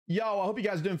Yo, I hope you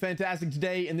guys are doing fantastic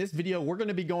today. In this video, we're going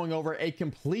to be going over a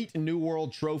complete New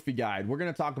World trophy guide. We're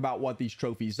going to talk about what these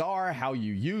trophies are, how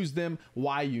you use them,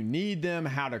 why you need them,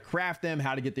 how to craft them,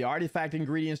 how to get the artifact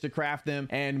ingredients to craft them,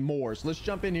 and more. So let's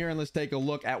jump in here and let's take a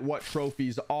look at what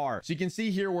trophies are. So you can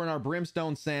see here we're in our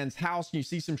Brimstone Sands house, and you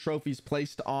see some trophies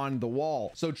placed on the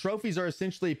wall. So trophies are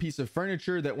essentially a piece of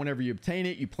furniture that whenever you obtain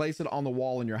it, you place it on the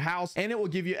wall in your house, and it will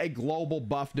give you a global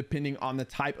buff depending on the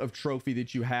type of trophy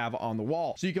that you have on the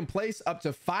wall. So you can place up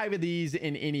to 5 of these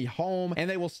in any home, and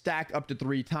they will stack up to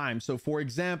 3 times. So for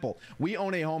example, we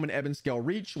own a home in Ebonscale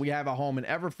Reach, we have a home in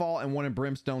Everfall, and one in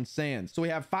Brimstone Sands. So we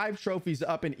have 5 trophies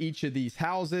up in each of these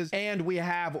houses, and we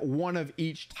have 1 of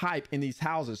each type in these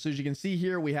houses. So as you can see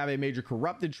here, we have a major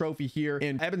corrupted trophy here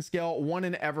in Ebonscale, 1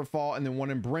 in Everfall, and then 1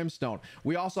 in Brimstone.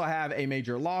 We also have a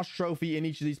major lost trophy in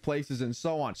each of these places, and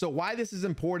so on. So why this is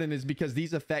important is because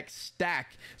these effects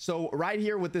stack. So right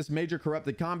here with this major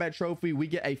corrupted combat trophy, we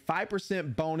get a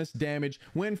 5% bonus damage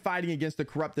when fighting against a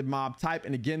corrupted mob type,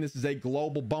 and again, this is a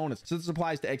global bonus. So this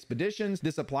applies to expeditions,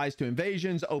 this applies to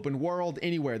invasions, open world,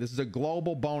 anywhere. This is a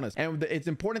global bonus, and it's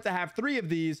important to have 3 of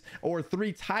these, or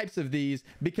 3 types of these,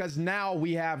 because now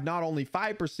we have not only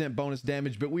 5% bonus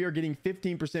damage, but we are getting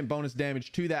 15% bonus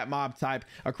damage to that mob type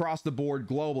across the board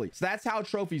globally. So that's how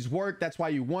trophies work. That's why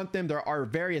you want them. There are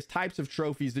various types of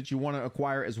trophies that you want to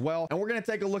acquire as well, and we're going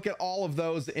to take a look at all of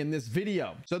those in this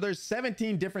video. So there's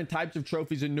 17 different types of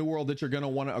trophies in New World that you're going to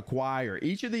want to acquire.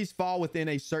 Each of these fall within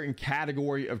a certain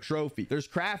category of trophy. There's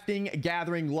crafting,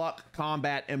 gathering, luck,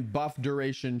 combat, and buff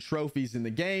duration trophies in the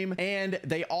game, and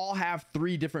they all have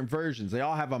 3 different versions. They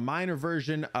all have a minor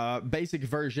version, a basic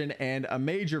version, and a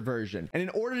major version. And in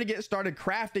order to get started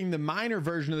crafting the minor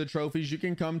version of the trophies, you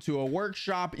can come to a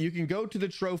workshop, you can go to the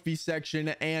trophy section,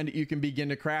 and you can begin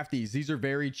to craft these. These are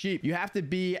very cheap. You have to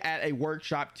be at a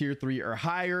workshop tier 3 or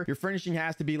higher. Your furnishing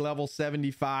has to be level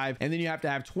 75, and then you have to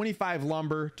have 25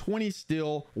 lumber, 20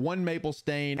 steel, 1 maple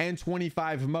stain, and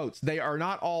 25 moats. They are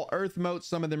not all earth moats.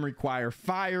 Some of them require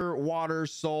fire, water,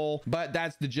 soul, but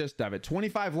that's the gist of it.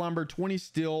 25 lumber, 20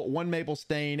 steel, 1 maple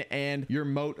stain, and your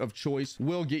moat of choice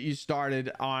will get you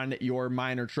started on your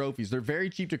minor trophies. They're very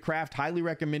cheap to craft. Highly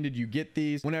recommended you get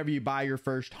these whenever you buy your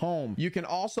first home. You can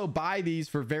also buy these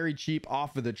for very cheap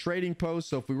off of the trading post.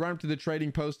 So if we run up to the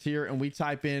trading post here and we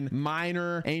type in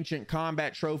minor ancient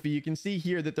combat trophy, you can see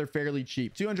here that they're fairly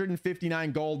cheap.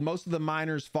 259 gold. Most of the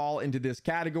miners fall into this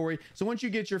category. So once you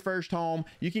get your first home,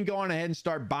 you can go on ahead and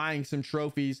start buying some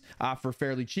trophies for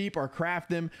fairly cheap, or craft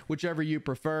them, whichever you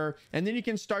prefer. And then you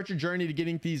can start your journey to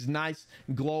getting these nice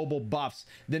global buffs.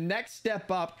 The next step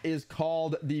up is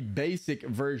called the basic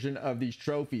version of these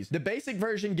trophies. The basic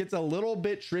version gets a little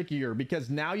bit trickier because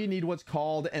now you need what's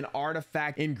called an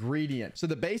artifact ingredient. So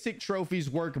the basic trophies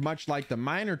work much like the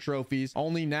minor trophies,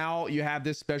 only now you have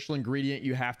this special ingredient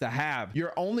you have to have.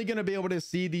 You're only going to be able to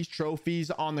see these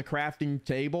trophies on the crafting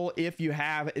table if you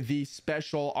have the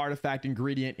special artifact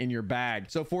ingredient in your bag.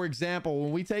 So for example,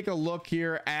 when we take a look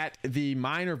here at the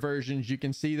minor versions, you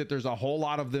can see that there's a whole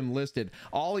lot of them listed,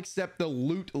 all except the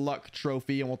loot luck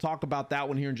trophy, and we'll talk about that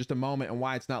one here in just a moment and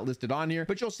why it's not listed on here.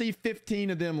 But you'll see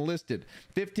 15 of them listed,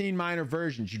 15 minor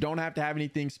versions. You don't have to have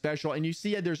anything special, and you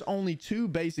see there's only 2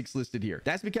 basics listed here.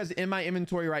 That's because in my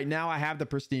inventory right now I have the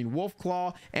pristine wolf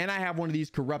claw, and I have one of these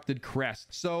corrupted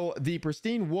crests. So the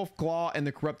pristine wolf claw and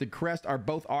the corrupted crest are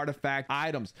both artifact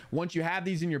items. Once you have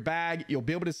these in your bag, you'll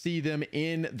be able to see them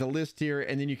in the list here,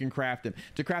 and then you can craft them.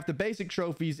 To craft the basic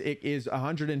trophies, it is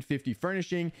 150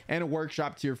 furnishing and a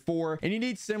workshop tier 4, and you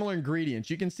need similar ingredients.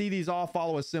 You can see these all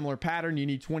follow a similar pattern. You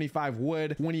need 25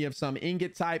 wood, 20 of some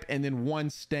ingot type, and then 1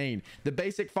 stain. The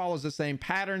basic follows the same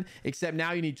pattern, except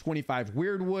now you need 25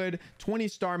 weird wood, 20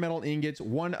 star metal ingots,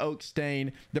 1 oak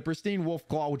stain, the pristine wolf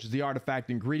claw, which is the artifact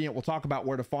ingredient. We'll talk about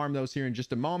where to farm those here in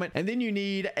just a moment. And then you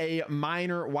need a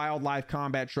minor wildlife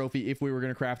combat trophy if we were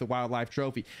going to craft the wildlife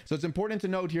trophy. So it's important to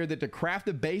note here that to craft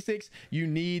the basics, you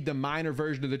need the minor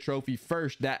version of the trophy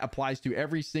first. That applies to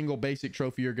every single basic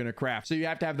trophy you're going to craft. So you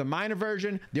have to have the minor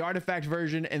version, the artifact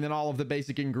version, and then all of the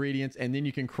basic ingredients, and then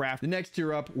you can craft the next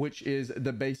tier up, which is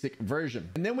the basic version.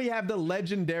 And then we have the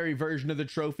legendary version of the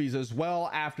trophies as well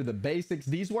after the basics.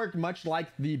 These work much like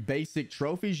the basic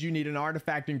trophies. You need an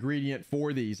artifact ingredient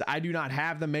for these. I do not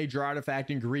have the major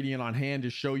artifact ingredient on hand to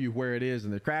show you where it is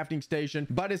in the crafting station,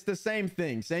 but it's the same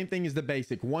thing as the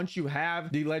basic. Once you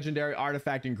have the legendary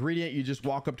artifact ingredient, you just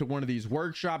walk up to one of these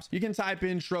workshops. You can type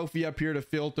in trophy up here to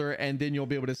filter, and then you'll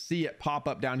be able to see it pop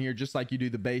up down here just like you do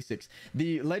the basics.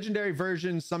 The legendary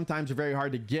versions sometimes are very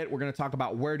hard to get. We're going to talk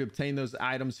about where to obtain those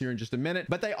items here in just a minute,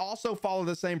 but they also follow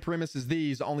the same premise as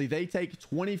these, only they take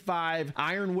 25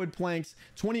 ironwood planks,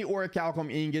 20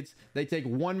 orichalcum ingots, they take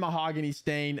 1 mahogany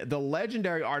stain, the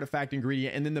legendary artifact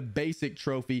ingredient, and then the basic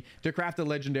trophy to craft the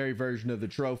legendary version of the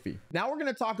trophy. Now we're going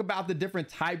to talk about the different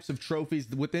types of trophies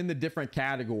within the different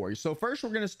categories. So first we're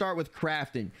going to start with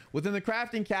crafting. Within the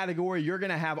crafting category, you're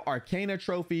going to have arcana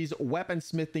trophies,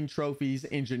 weaponsmithing trophies,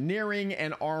 engineering,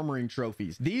 and armoring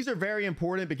trophies. These are very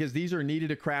important because these are needed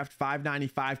to craft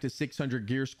 595 to 600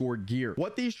 gear score gear.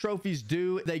 What these trophies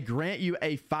do, they grant you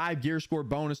a 5 gear score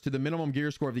bonus to the minimum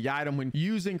gear score of the item when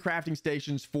using crafting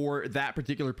stations for that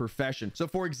particular profession. So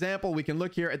for example, we can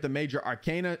look here at the major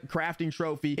arcana crafting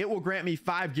trophy. It will grant me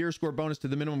 5 gear score bonus to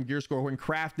the minimum gear score when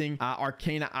crafting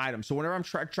arcana items. So whenever I'm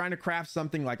trying to craft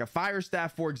something like a fire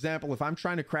staff, for example, if I'm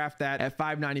trying to craft that at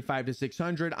 595 to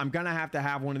 600, I'm gonna have to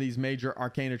have one of these major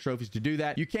arcana trophies to do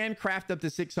that. You can craft up to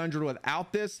 600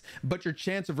 without this, but your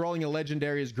chance of rolling a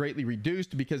legendary is greatly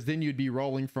reduced because then you'd be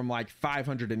rolling from like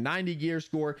 590 gear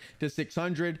score to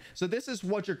 600. So this is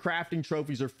what your crafting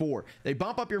trophies are for. They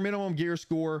bump up your minimum gear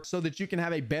score so that you can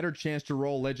have a better chance to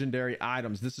roll legendary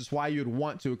items. This is why you'd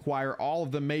want to acquire all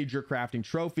of the major crafting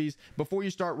trophies before you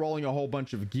start rolling a whole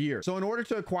bunch of gear. So in order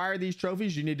to acquire these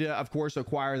trophies, you need to, of course,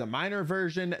 acquire the minor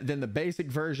version, then the basic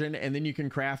version, and then you can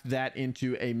craft that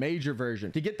into a major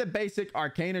version. To get the basic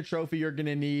arcana trophy, you're going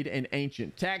to need an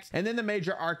ancient text, and then the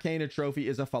major arcana trophy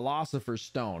is a philosopher's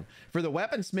stone. For the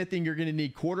weaponsmithing, you're going to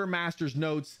need quartermaster's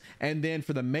notes, and then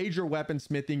for the major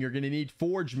weaponsmithing, you're going to need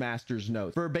forge master's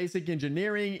notes. For basic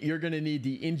engineering, you're going to need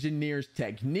the engineer's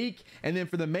technique, and then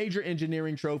for the major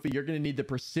engineering trophy, you're going to need the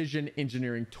precision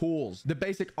engineering tools. The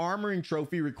basic armoring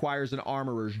trophy requires an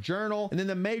armorer's journal, and then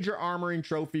the major armoring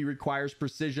trophy requires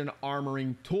precision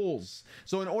armoring tools.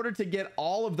 So in order to get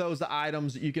all of those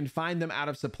items, you can find them out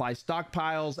of supply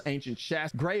stockpiles, ancient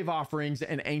chests, grave offerings,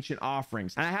 and ancient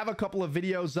offerings. And I have a couple of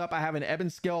videos up. I have an Ebon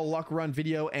Scale luck run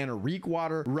video and a reek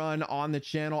water run on the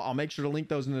channel. I'll make sure to link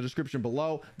those in the description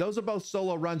below. Those are both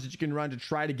solo runs that you can run to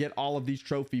try to get all of these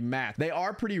trophy mats. They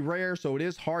are pretty rare, so it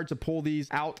is hard to pull these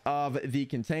out of the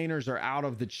containers or out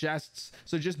of the chests.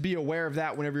 So just be aware of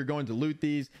that whenever you're going to loot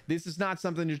these. This is not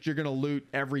something that you're going to loot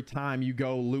every time you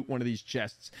go loot one of these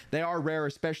chests. They are rare,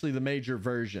 especially the major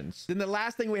versions. Then the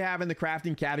last thing we have in the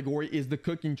crafting category is the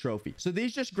cooking trophy. So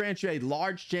these just grant you a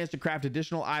large chance to craft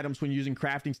additional items when using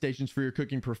crafting stations for your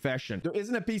cooking profession. There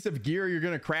isn't a piece of gear you're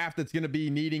going to craft that's going to be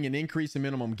needing an increase in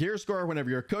minimum gear score whenever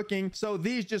you're cooking. So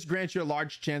these just grant you a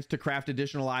large chance to craft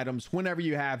additional items whenever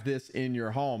you have this in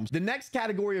your homes. The next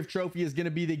category of trophy is going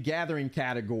to be the gathering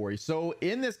category. So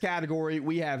in this category,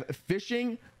 we have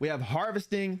fishing, we have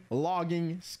harvesting,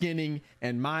 logging, skinning,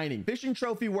 and mining. Fishing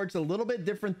trophy works a little bit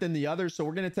different than the others, so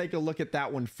we're going to take a look at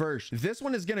that one first. This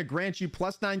one is going to grant you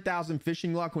plus 9,000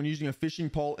 fishing luck when using a fishing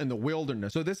pole in the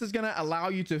wilderness. So this is going to allow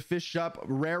you to fish up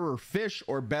rarer fish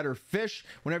or better fish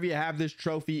whenever you have this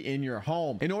trophy in your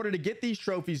home. In order to get these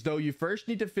trophies though, you first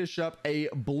need to fish up a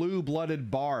blue-blooded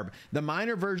barb. The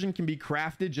minor version can be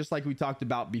crafted just like we talked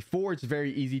about before. It's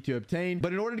very easy to obtain,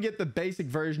 but in order to get the basic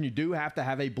version, you do have to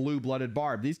have a blue-blooded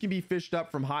barb. These can be fished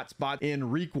up from hotspots in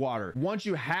reek water. Once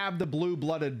you have the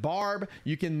blue-blooded barb,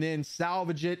 you can then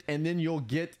salvage it, and then you'll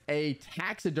get a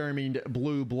taxidermied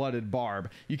blue-blooded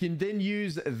barb. You can then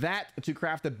use that to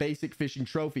craft the basic fishing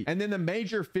trophy. And then the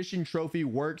major fishing trophy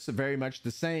works very much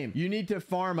the same. You need to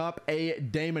farm up a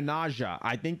daemonaja.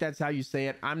 I think that's how you say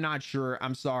it. I'm not sure.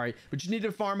 I'm sorry. But you need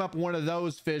to farm up one of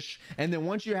those fish. And then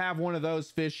once you have one of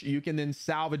those fish, you can then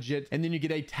salvage it. And then you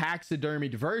get a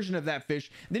taxidermied version of that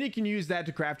fish. Then you can use that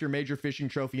to craft your major fishing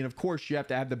trophy. And of course, you have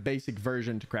to have the basic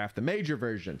version to craft the major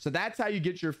version. So that's how you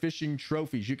get your fishing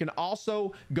trophies. You can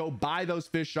also go buy those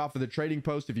fish off of the trading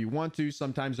post if you want to.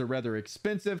 Sometimes they're rather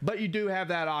expensive, but you do have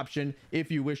that option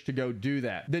if you wish to go do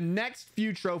that. The next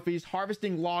few trophies,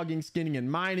 harvesting, logging, skinning,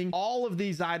 and mining, all of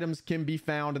these items can be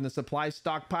found in the supply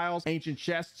stockpiles, ancient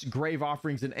chests, grave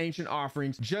offerings, and ancient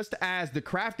offerings, just as the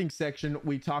crafting section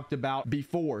we talked about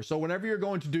before. So whenever you're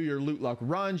going to do your loot luck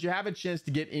runs, you have a chance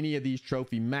to get any of these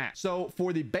trophy mats. So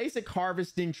for the basic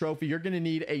harvesting trophy, you're going to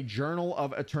need a journal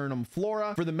of Eternum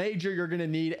Flora. For the major, you're going to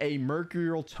need a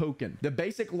mercurial token. The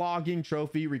basic logging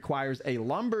trophy requires a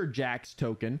lumberjack's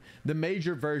token. The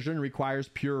major version requires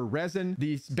pure resin.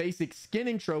 The basic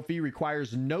skinning trophy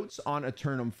requires notes on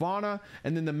Eternum fauna,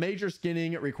 and then the major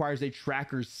skinning requires a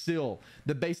tracker's seal.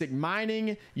 The basic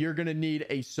mining, you're going to need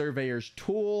a surveyor's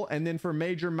tool, and then for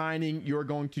major mining, you're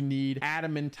going to need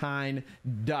adamantine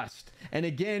dust. And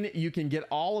again, you can get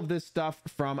all of this stuff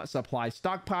from supply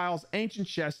stockpiles, ancient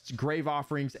chests, grave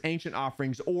offerings, ancient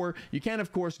offerings, or you can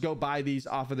of course go buy these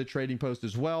off of the trading post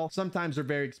as well. Sometimes they're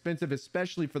very expensive,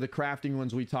 especially for the crafting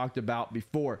ones we talked about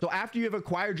before. So after you have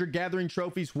acquired your gathering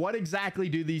trophies, what exactly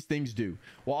do these things do?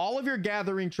 Well, all of your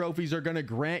gathering trophies are going to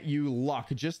grant you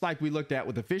luck, just like we looked at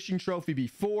with the fishing trophy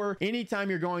before. Anytime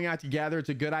you're going out to gather, it's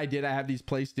a good idea to have these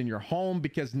placed in your home,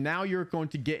 because now you're going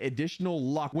to get additional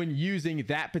luck when using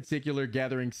that particular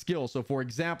gathering skill. So for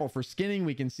example, for skinning,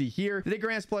 we can see here that it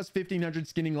grants plus 1500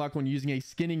 skinning luck when using a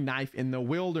skinning knife in the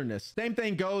wilderness. Same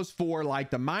thing goes for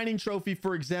like the mining trophy,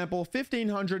 for example,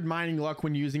 1500 mining luck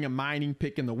when using a mining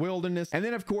pick in the wilderness. And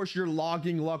then of course your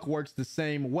logging luck works the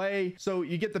same way. So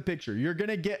you get the picture. You're going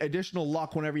to get additional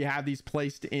luck whenever you have these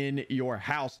placed in your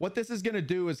house. What this is going to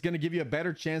do is going to give you a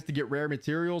better chance to get rare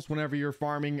materials whenever you're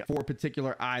farming for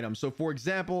particular items. So for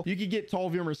example, you could get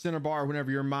Tolvium or Cinnabar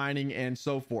whenever you're mining and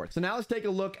so forth. So now let's take a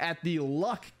look at the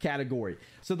luck category.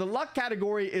 So the luck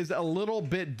category is a little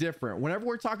bit different. Whenever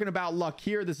we're talking about luck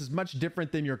here, this is much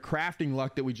different than your crafting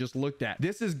luck that we just looked at.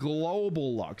 This is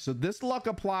global luck. So this luck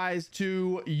applies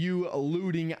to you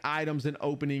looting items and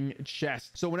opening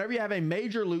chests. So whenever you have a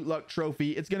major loot luck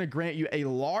trophy, it's going to grant you a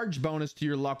large bonus to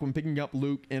your luck when picking up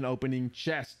loot and opening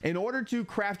chests. In order to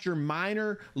craft your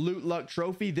minor loot luck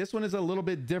trophy, this one is a little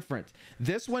bit different.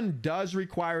 This one does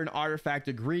require an artifact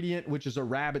ingredient, which is a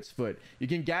rabbit's foot. You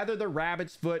can gather the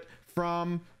rabbit's foot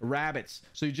from rabbits.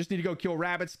 So you just need to go kill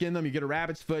rabbits, skin them, you get a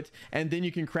rabbit's foot, and then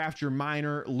you can craft your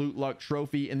minor loot luck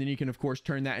trophy, and then you can of course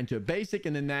turn that into a basic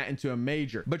and then that into a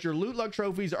major. But your loot luck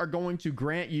trophies are going to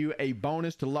grant you a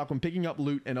bonus to luck when picking up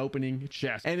loot and opening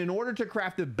chests. And in order to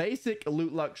craft the basic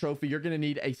loot luck trophy, you're going to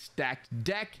need a stacked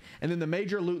deck, and then the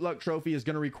major loot luck trophy is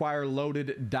going to require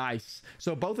loaded dice.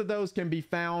 So both of those can be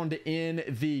found in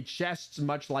the chests,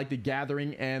 much like the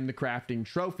gathering and the crafting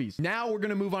trophies. Now we're going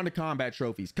to move on to combat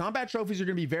trophies. Combat trophies are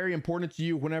going to be very important to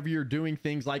you whenever you're doing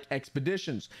things like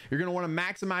expeditions. You're going to want to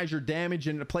maximize your damage,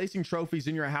 and placing trophies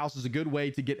in your house is a good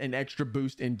way to get an extra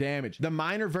boost in damage. The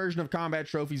minor version of combat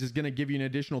trophies is going to give you an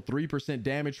additional 3%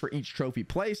 damage for each trophy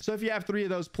placed. So if you have 3 of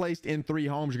those placed in 3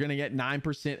 homes, you're going to get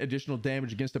 9% additional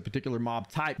damage against a particular mob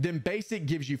type. Then basic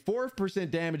gives you 4%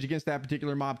 damage against that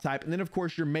particular mob type, and then of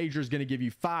course your major is going to give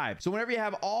you 5. So whenever you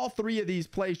have all 3 of these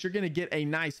placed, you're going to get a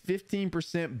nice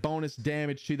 15% bonus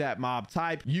damage to that mob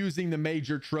type using the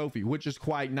major trophy, which is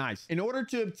quite nice. In order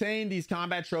to obtain these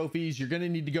combat trophies, you're going to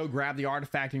need to go grab the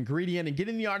artifact ingredient, and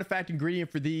getting the artifact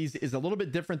ingredient for these is a little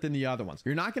bit different than the other ones.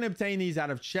 You're not going to obtain these out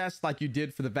of chests like you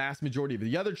did for the vast majority of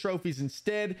the other trophies.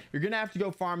 Instead, you're going to have to go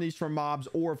farm these from mobs,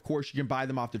 or of course you can buy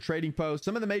them off the trading post.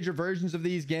 Some of the major versions of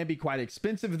these can be quite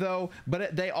expensive though,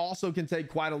 but they also can take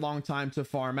quite a long time to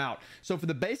farm out. So for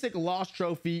the basic lost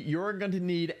trophy, you're going to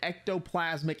need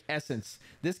ectoplasmic essence.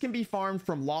 This can be farmed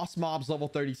from lost mobs level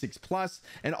 36 plus,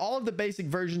 and all of the basic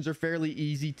versions are fairly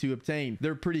easy to obtain.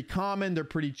 They're pretty common, they're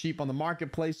pretty cheap on the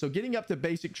marketplace, so getting up to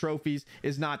basic trophies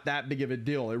is not that big of a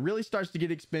deal. It really starts to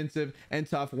get expensive and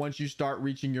tough once you start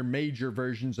reaching your major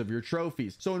versions of your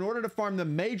trophies. So in order to farm the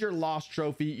major lost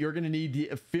trophy, you're going to need the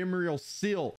ephemeral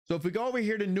seal. So if we go over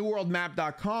here to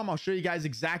newworldmap.com, I'll show you guys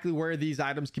exactly where these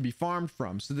items can be farmed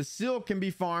from. So the seal can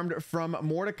be farmed from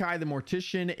Mordecai the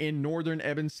Mortician in northern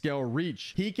Ebonscale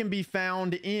Reach. He can be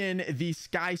found in the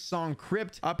Sky Song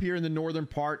Crypt up here in the northern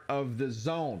part of the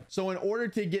zone. So in order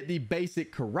to get the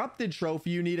basic corrupted trophy,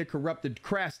 you need a corrupted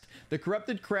crest. The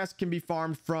corrupted crest can be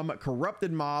farmed from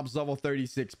corrupted mobs level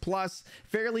 36 plus,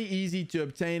 fairly easy to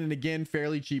obtain, and again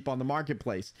fairly cheap on the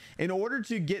marketplace. In order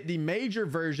to get the major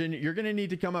version, you're going to need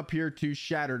to come up here to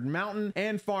Shattered Mountain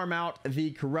and farm out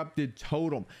the corrupted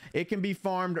totem. It can be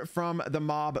farmed from the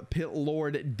mob Pit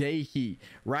Lord Dehi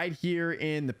right here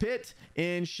in the pit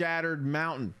in Shattered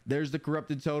Mountain. There's the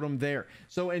corrupted totem there.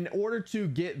 So in order to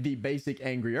get the basic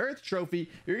Angry Earth trophy,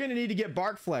 you're going to need to get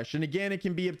bark flesh, and again it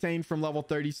can be obtained from level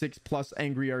 36 plus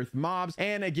Angry Earth mobs,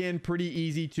 and again pretty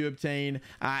easy to obtain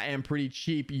and pretty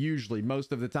cheap usually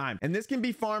most of the time. And this can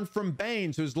be farmed from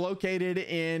Baines, who's located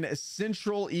in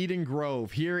Central Eden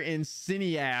Grove here in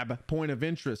Cineab Point of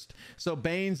Interest. So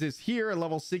Baines is here, a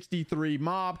level 63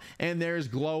 mob, and there's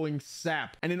glowing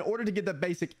sap. And in order to get the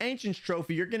basic Ancients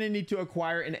trophy, you're going to need to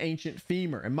acquire an Ancient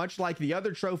Femur, and much like the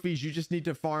other trophies, you just need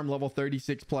to farm level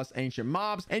 36 plus ancient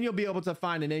mobs, and you'll be able to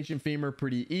find an Ancient Femur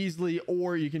pretty easily,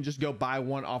 or you can just go buy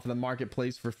one off of the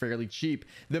marketplace for fairly cheap.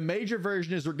 The major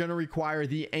version is going to require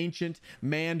the Ancient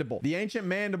Mandible. The Ancient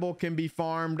Mandible can be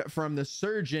farmed from the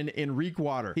Surgeon in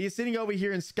Reekwater. He is sitting over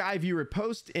here in Skyview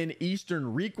Riposte in eastern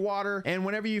Reekwater, and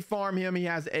whenever you farm him, he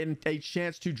has a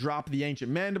chance to drop the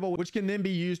Ancient Mandible, which can then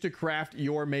be used to craft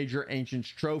your major Ancients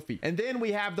trophy. And then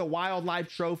we have the Wildlife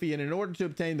trophy, and in order to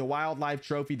obtain the Wildlife life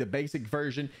trophy, the basic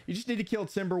version, you just need to kill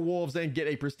timber wolves and get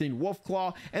a pristine wolf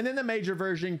claw. And then the major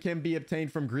version can be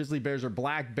obtained from grizzly bears or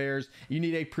black bears. You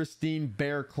need a pristine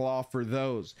bear claw for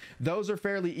those. Those are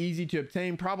fairly easy to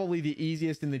obtain, probably the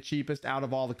easiest and the cheapest out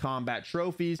of all the combat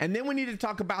trophies. And then we need to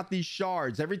talk about these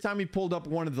shards. Every time you pulled up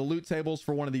one of the loot tables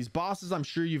for one of these bosses, I'm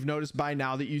sure you've noticed by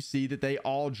now that you see that they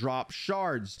all drop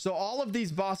shards. So all of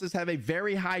these bosses have a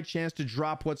very high chance to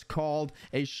drop what's called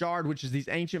a shard, which is these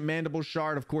ancient mandible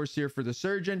shard, of course, here for the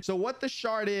surgeon. So what the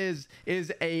shard is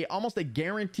almost a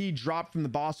guaranteed drop from the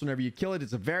boss whenever you kill it.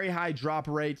 It's a very high drop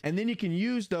rate, and then you can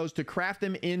use those to craft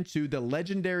them into the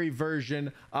legendary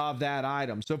version of that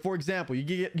item. So for example,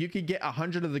 you could get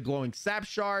 100 of the glowing sap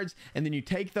shards, and then you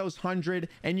take those 100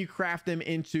 and you craft them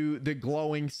into the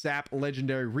glowing sap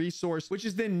legendary resource, which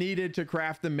is then needed to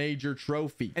craft the major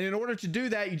trophy. And in order to do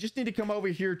that, you just need to come over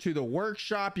here to the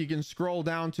workshop. You can scroll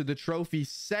down to the trophy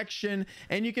section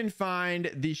and you can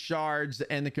find the shards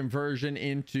and the conversion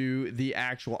into the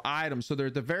actual item. So they're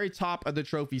at the very top of the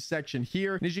trophy section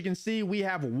here. And as you can see, we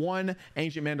have one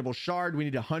ancient mandible shard. We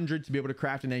need 100 to be able to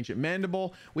craft an ancient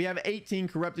mandible. We have 18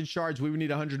 corrupted shards. We would need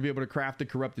 100 to be able to craft a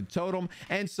corrupted totem,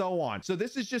 and so on. So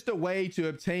this is just a way to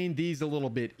obtain these a little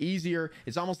bit easier.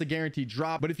 It's almost a guaranteed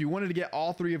drop, but if you wanted to get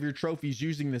all 3 of your trophies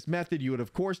using this method, you would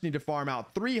of course need to farm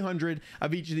out 300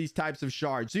 of each of these types of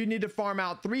shards. So you need to farm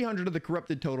out 300 of the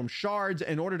corrupted totem shards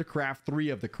in order to craft 3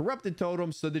 of the corrupted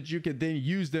totems, so that you could then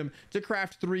use them to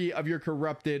craft 3 of your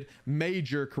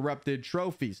major corrupted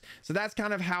trophies. So that's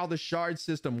kind of how the shard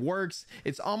system works.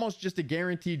 It's almost just a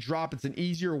guaranteed drop. It's an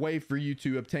easier way for you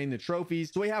to obtain the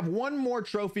trophies. So we have one more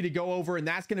trophy to go over, and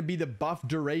that's going to be the buff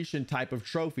duration type of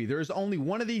trophy. There is only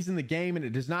one of these in the game, and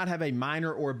it does not have a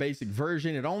minor or basic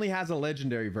version. It only has a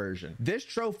legendary version. This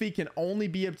trophy can only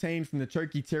be obtained from the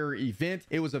Turkey Terror event.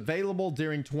 It was available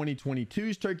during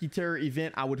 2022's Turkey Terror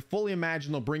event. I would fully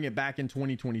imagine they'll bring it back in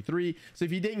 2023. So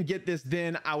if you didn't get this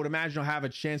then, I would imagine you'll have a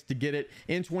chance to get it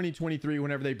in 2023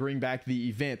 whenever they bring back the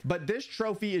event. But this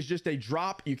trophy is just a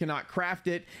drop. You cannot craft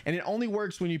it, and it only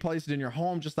works when you place it in your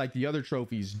home, just like the other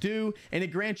trophies do. And it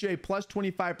grants you a plus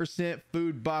 25%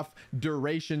 food buff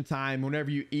duration time whenever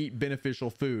you eat beneficial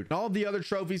food. And all of the other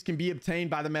trophies can be obtained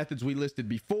by the methods we listed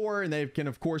before, and they can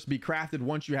of course be crafted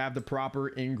once you have the proper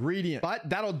ingredients. But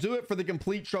that'll do it for the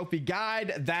complete trophy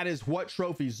guide. That is what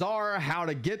trophies are, how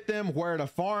to get them, where to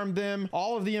farm them,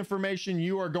 all of the information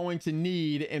you are going to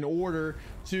need in order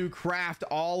to craft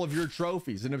all of your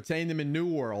trophies and obtain them in New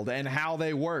World, and how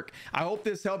they work. I hope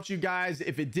this helped you guys.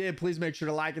 If it did, please make sure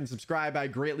to like and subscribe. I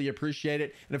greatly appreciate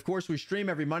it. And of course, we stream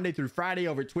every Monday through Friday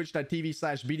over at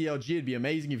twitch.tv/BDLG. It'd be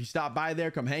amazing if you stop by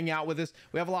there, come hang out with us.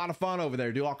 We have a lot of fun over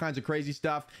there, do all kinds of crazy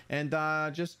stuff, and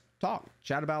just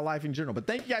chat about life in general. But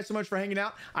thank you guys so much for hanging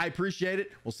out. I appreciate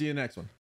it. We'll see you in the next one.